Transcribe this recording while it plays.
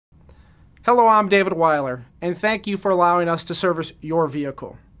Hello, I'm David Wyler, and thank you for allowing us to service your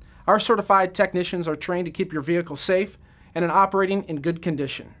vehicle. Our certified technicians are trained to keep your vehicle safe and operating in good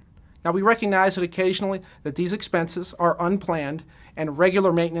condition. Now, we recognize that occasionally that these expenses are unplanned, and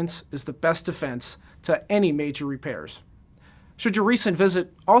regular maintenance is the best defense to any major repairs. Should your recent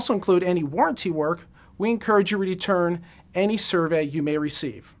visit also include any warranty work, we encourage you to return any survey you may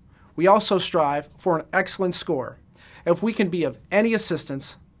receive. We also strive for an excellent score. If we can be of any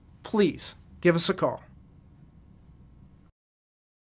assistance, please give us a call.